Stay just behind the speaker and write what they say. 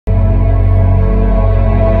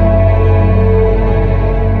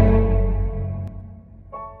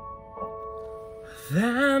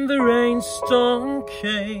storm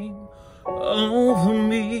came over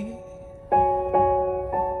me,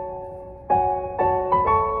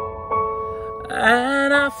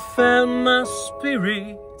 and I felt my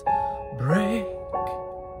spirit break.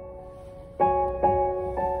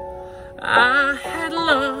 I had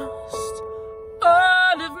lost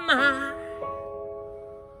all of my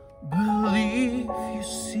belief, you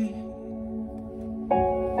see,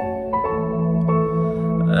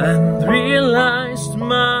 and realized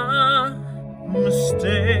my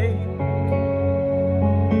mistake.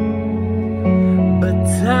 But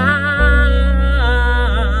I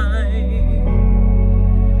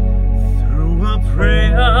threw a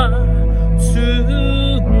prayer to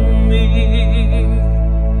me,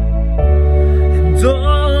 and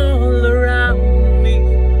all around me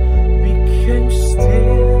became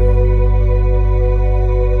still.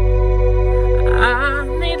 I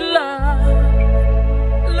need love,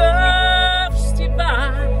 love's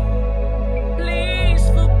divine. Please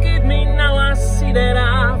forgive me, now I see that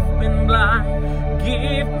I've been blind.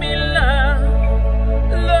 Give me love,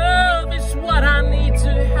 love is what I need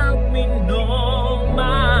to help me know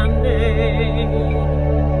my name.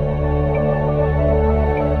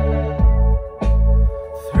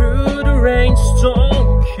 Through the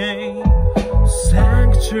rainstorm came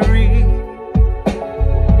sanctuary,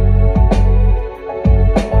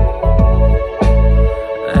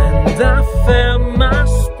 and I felt my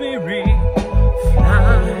spirit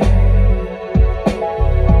fly.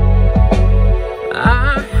 I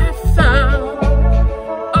have found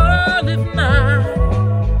all of my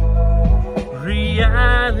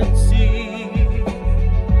reality.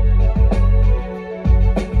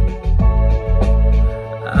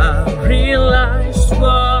 I realized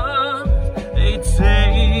what it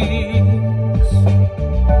takes,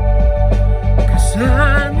 'cause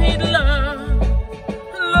I need love,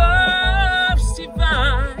 love's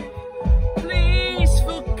divine. Please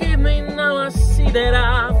forgive me, now I see that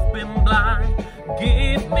I've been blind.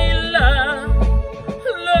 Give me love,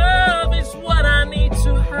 love is what I need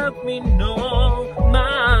to help me know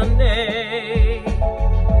my name.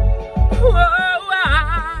 Oh,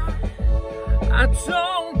 I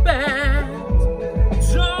don't beg,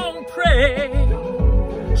 don't pray.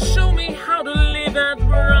 Show me how to live and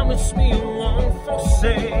promise me you won't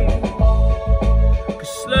forsake.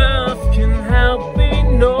 'Cause love can help me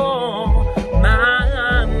know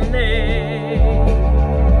my name.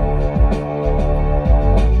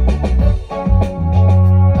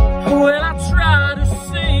 Well, I try to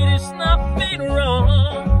say there's nothing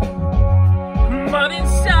wrong, but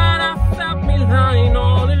inside I felt me lying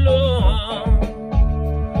all alone.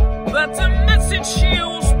 But the message here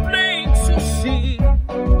was plain to see,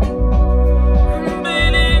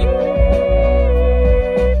 baby.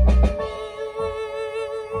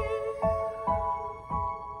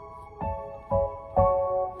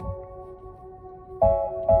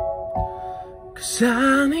 'Cause I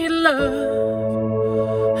need love,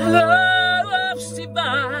 love's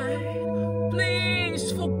divine. Please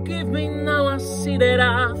forgive me, now I see that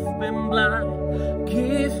I've been blind.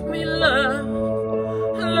 Give me love,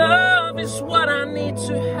 love is what I need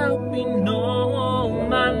to help me know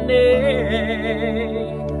my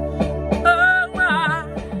name. Oh, I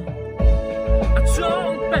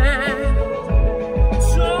don't beg,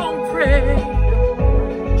 don't pray.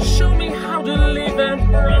 Show me how to live and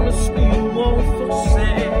promise me you won't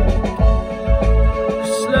forsake.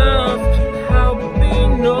 'Cause love can help me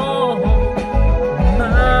know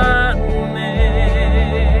my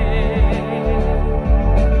name.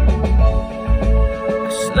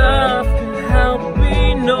 'Cause love can help me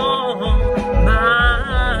know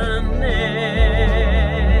my name.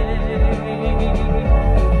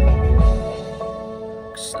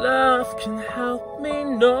 'Cause love can help me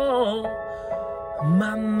know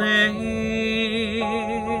my name.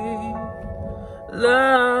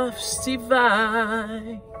 Love's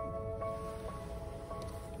divine.